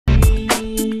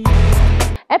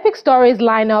Epic Stories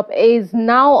lineup is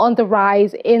now on the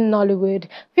rise in Nollywood.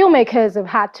 Filmmakers have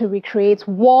had to recreate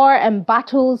war and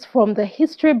battles from the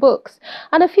history books,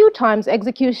 and a few times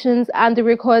executions and the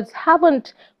records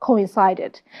haven't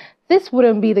coincided. This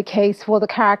wouldn't be the case for the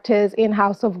characters in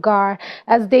House of Gar,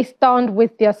 as they stand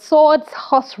with their swords,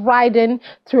 horse riding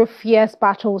through fierce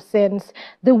battle scenes.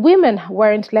 The women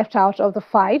weren't left out of the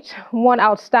fight. One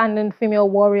outstanding female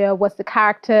warrior was the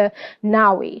character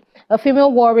Nawi, a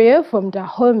female warrior from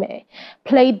Dahomey,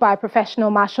 played by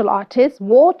professional martial artist,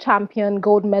 war champion,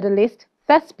 gold medalist,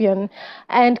 thespian,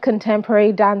 and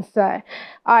contemporary dancer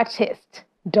artist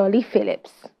Dolly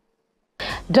Phillips.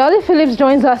 Dolly Phillips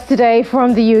joins us today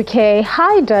from the UK.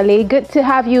 Hi, Dolly. Good to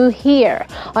have you here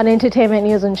on Entertainment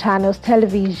News and Channels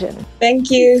Television. Thank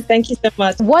you. Thank you so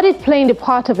much. What did playing the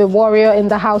part of a warrior in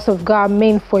the House of Gar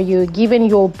mean for you, given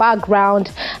your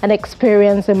background and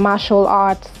experience in martial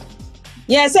arts?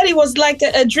 Yeah, I said it was like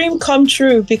a dream come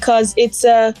true, because it's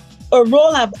a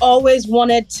role I've always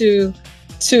wanted to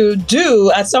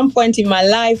do at some point in my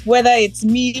life, whether it's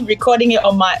me recording it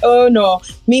on my own or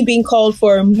me being called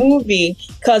for a movie.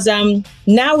 Because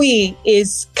Nawi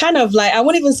is kind of like, I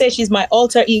won't even say she's my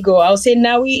alter ego. I'll say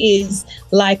Nawi is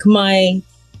like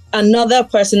another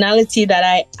personality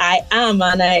that I am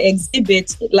and I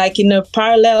exhibit, like in a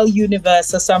parallel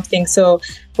universe or something. So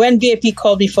when BAP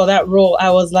called me for that role, I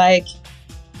was like,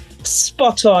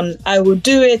 spot on. I would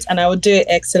do it, and I would do it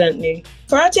excellently.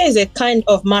 Karate is a kind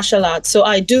of martial art, so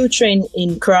I do train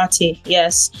in karate.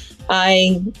 Yes,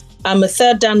 I'm a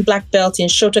third dan black belt in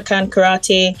Shotokan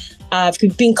karate. I've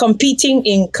been competing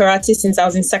in karate since I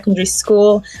was in secondary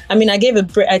school. I mean, I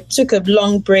took a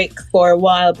long break for a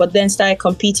while, but then started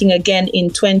competing again in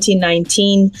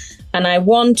 2019, and I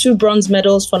won 2 bronze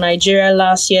medals for Nigeria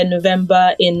last year,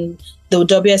 November, in the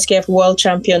WSKF World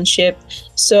Championship.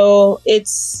 So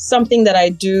it's something that I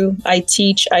do. I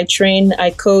teach, I train,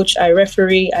 I coach, I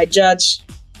referee, I judge.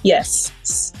 Yes,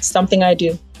 it's something I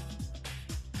do.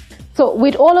 So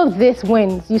with all of these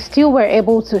wins, you still were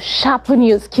able to sharpen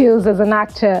your skills as an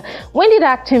actor. When did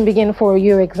acting begin for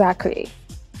you exactly?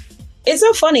 It's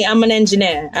so funny. I'm an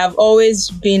engineer. I've always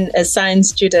been a science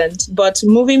student, but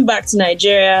moving back to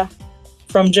Nigeria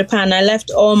from Japan, I left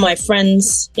all my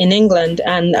friends in England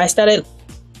and I started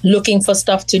looking for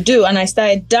stuff to do, and I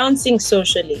started dancing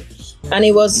socially. And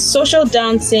it was social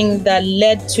dancing that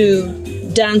led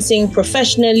to dancing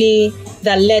professionally,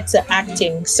 that led to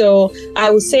acting. So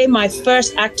I would say my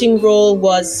first acting role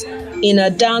was in a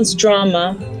dance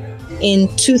drama in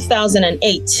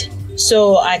 2008.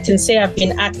 So I can say I've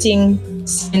been acting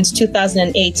since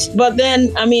 2008. But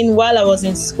then, I mean, while I was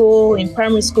in school, in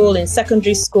primary school, in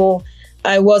secondary school,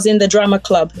 I was in the drama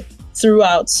club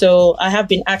throughout. So I have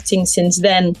been acting since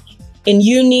then. In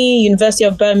University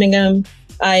of Birmingham,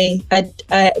 I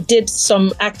did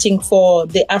some acting for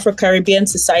the Afro-Caribbean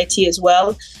Society as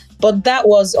well. But that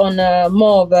was on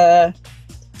more of a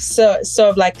sort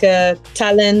of like a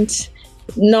talent,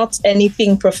 not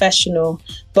anything professional.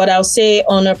 But I'll say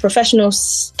on a professional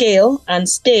scale and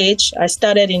stage, I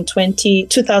started in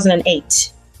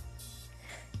 2008.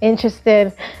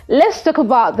 Interesting. Let's talk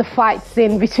about the fight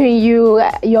scene between you,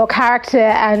 your character,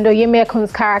 and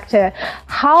Oyemekun's character.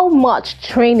 How much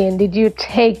training did you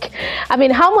take? I mean,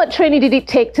 how much training did it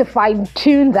take to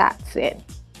fine-tune that scene?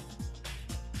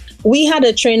 We had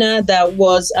a trainer that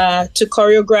was to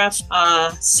choreograph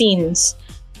our scenes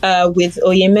with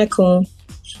Oyemekun.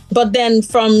 But then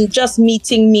from just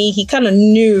meeting me, he kind of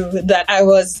knew that I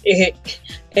was a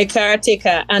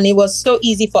karateka, and it was so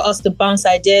easy for us to bounce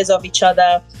ideas off each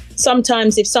other.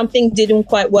 Sometimes if something didn't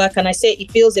quite work and I say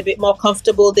it feels a bit more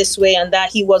comfortable this way and that,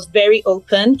 he was very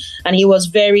open, and he was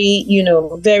very,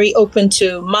 very open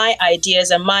to my ideas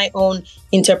and my own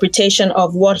interpretation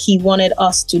of what he wanted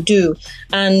us to do.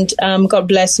 And God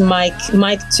bless Mike.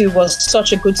 Mike too was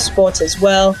such a good sport as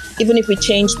well. Even if we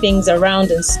changed things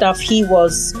around and stuff, he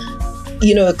was,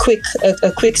 a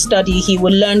quick study. He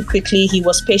would learn quickly. He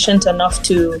was patient enough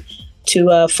to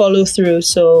follow through.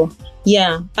 So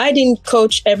yeah, I didn't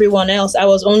coach everyone else. I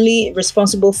was only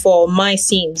responsible for my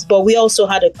scenes, but we also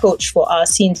had a coach for our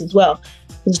scenes as well.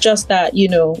 It's just that,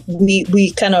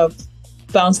 we kind of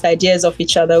bounced ideas off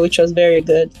each other, which was very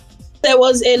good. There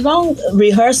was a long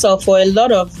rehearsal for a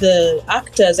lot of the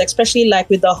actors, especially like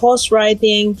with the horse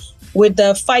riding, with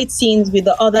the fight scenes with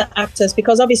the other actors,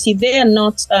 because obviously they are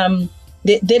not,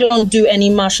 they don't do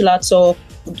any martial arts or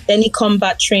any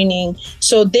combat training.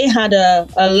 So they had a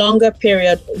longer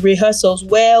period rehearsals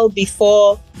well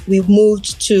before we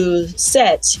moved to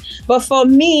set. But for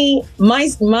me,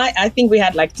 I think we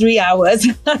had like 3 hours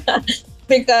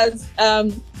because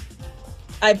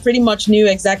I pretty much knew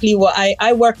exactly what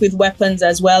I work with weapons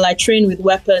as well. I train with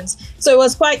weapons. So it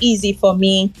was quite easy for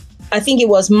me. I think it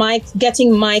was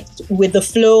getting mic'd with the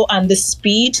flow and the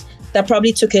speed that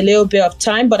probably took a little bit of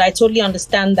time, but I totally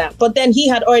understand that. But then he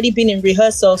had already been in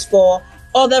rehearsals for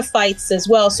other fights as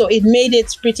well. So it made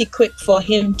it pretty quick for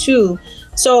him too.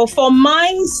 So for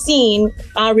my scene,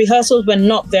 our rehearsals were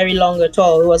not very long at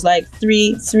all. It was like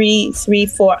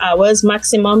 4 hours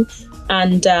maximum.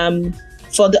 And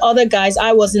for the other guys,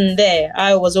 I wasn't there.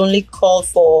 I was only called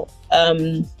for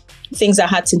things that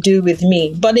had to do with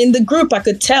me. But in the group, I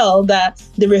could tell that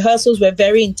the rehearsals were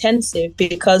very intensive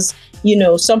because, you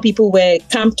know, some people were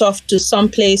camped off to some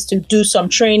place to do some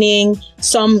training.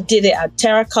 Some did it at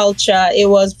Terra Culture. It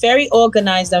was very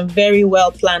organized and very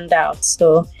well planned out.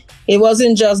 So it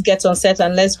wasn't just get on set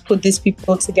and let's put these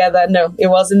people together. No, it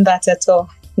wasn't that at all.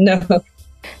 No.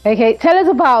 Okay, tell us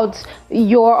about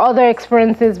your other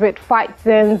experiences with fight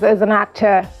scenes as an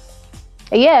actor.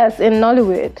 Yes, in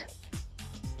Nollywood.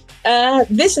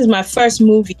 This is my first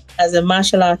movie as a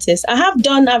martial artist. I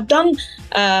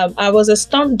was a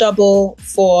stunt double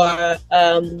for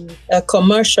a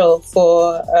commercial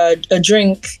for a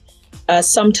drink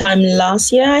sometime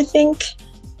last year, I think.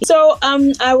 So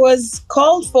I was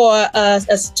called for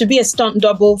to be a stunt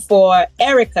double for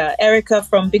Erica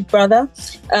from Big Brother.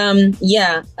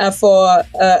 For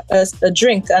a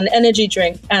drink, an energy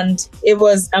drink, and it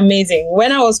was amazing.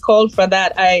 When I was called for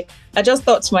that, I just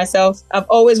thought to myself, I've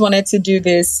always wanted to do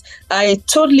this. I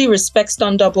totally respect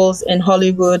stunt doubles in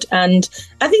Hollywood, and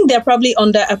I think they're probably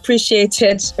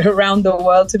underappreciated around the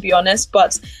world, to be honest,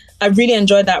 but I really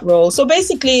enjoyed that role. So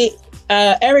basically,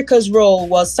 Erica's role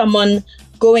was someone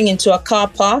going into a car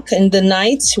park in the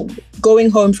night, going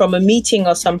home from a meeting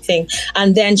or something,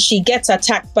 and then she gets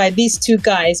attacked by these two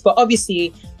guys. But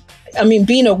obviously, I mean,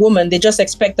 being a woman, they just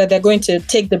expect that they're going to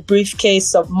take the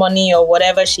briefcase of money or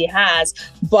whatever she has.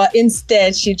 But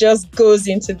instead, she just goes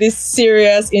into this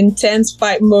serious, intense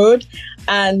fight mode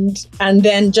and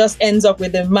then just ends up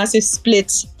with a massive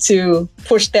split to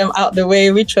push them out the way,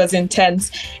 which was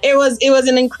intense. It was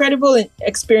an incredible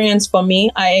experience for me.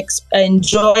 I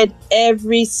enjoyed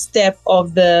every step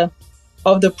of the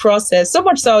process, so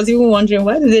much so I was even wondering,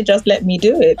 why did they just let me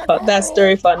do it? But that's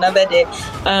story for another day.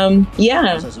 And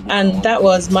that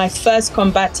was my first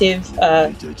combative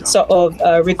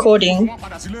recording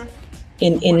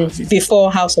in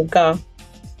before House of Gar.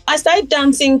 I started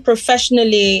dancing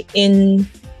professionally in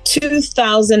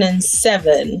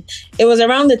 2007. It was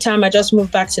around the time I just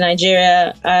moved back to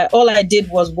Nigeria. All I did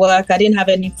was work. I didn't have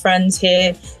any friends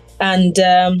here. And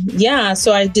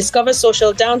so I discovered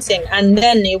social dancing. And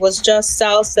then it was just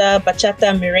salsa,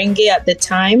 bachata, merengue at the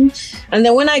time. And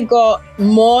then when I got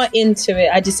more into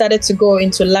it, I decided to go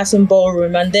into Latin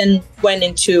ballroom and then went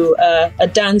into a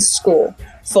dance school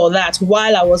for that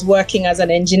while I was working as an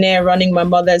engineer running my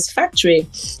mother's factory.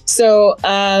 So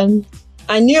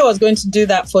I knew I was going to do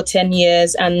that for 10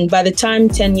 years. And by the time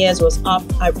 10 years was up,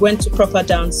 I went to proper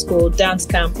dance school, dance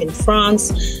camp in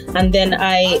France. And then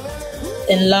I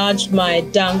enlarged my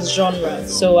dance genre.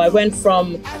 So I went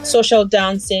from social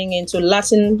dancing into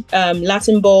Latin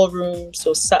ballroom,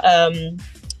 so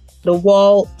the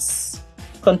waltz,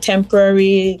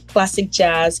 contemporary, classic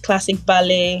jazz, classic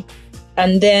ballet,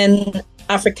 and then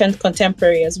African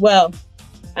contemporary as well.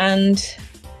 And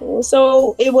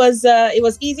so it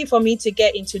was easy for me to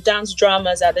get into dance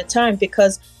dramas at the time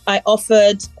because I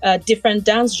offered different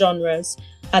dance genres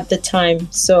at the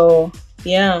time. So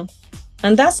yeah.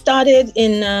 And that started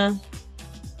in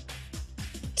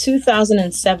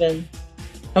 2007.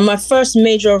 And my first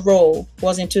major role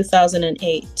was in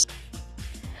 2008.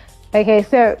 Okay,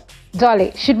 so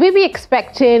Dolly, should we be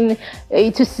expecting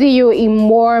to see you in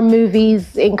more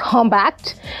movies in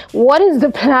combat? What is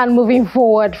the plan moving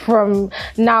forward from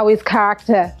Nawi's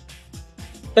character?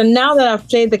 But now that I've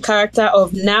played the character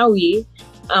of Nawi,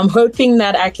 I'm hoping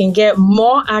that I can get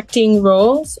more acting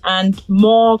roles and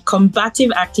more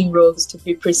combative acting roles, to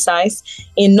be precise,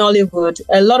 in Nollywood.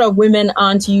 A lot of women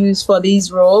aren't used for these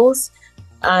roles,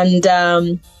 and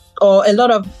or a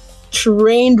lot of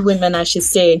trained women, I should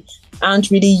say, aren't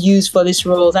really used for these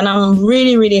roles. And I'm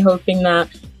really, really hoping that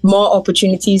more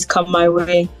opportunities come my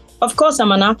way. Of course,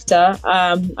 I'm an actor.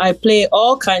 I play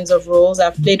all kinds of roles.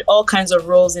 I've played all kinds of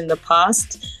roles in the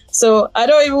past. So I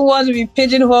don't even want to be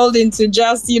pigeonholed into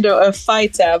just, a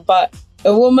fighter, but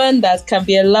a woman that can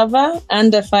be a lover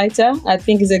and a fighter, I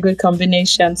think is a good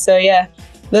combination. So yeah,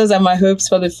 those are my hopes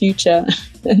for the future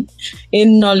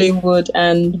in Nollywood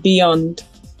and beyond.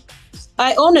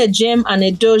 I own a gym and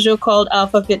a dojo called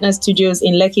Alpha Fitness Studios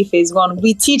in Lekki Phase 1.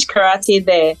 We teach karate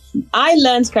there. I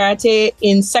learned karate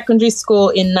in secondary school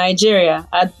in Nigeria.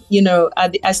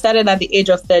 I started at the age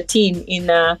of 13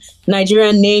 in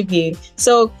Nigerian Navy.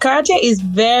 So karate is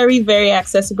very, very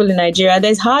accessible in Nigeria.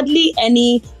 There's hardly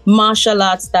any martial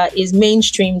arts that is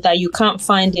mainstream that you can't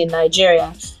find in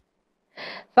Nigeria.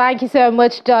 Thank you so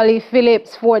much, Dolly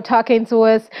Phillips, for talking to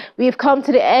us. We've come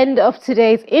to the end of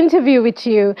today's interview with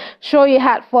you. Sure you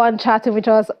had fun chatting with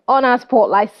us on our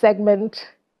Spotlight segment.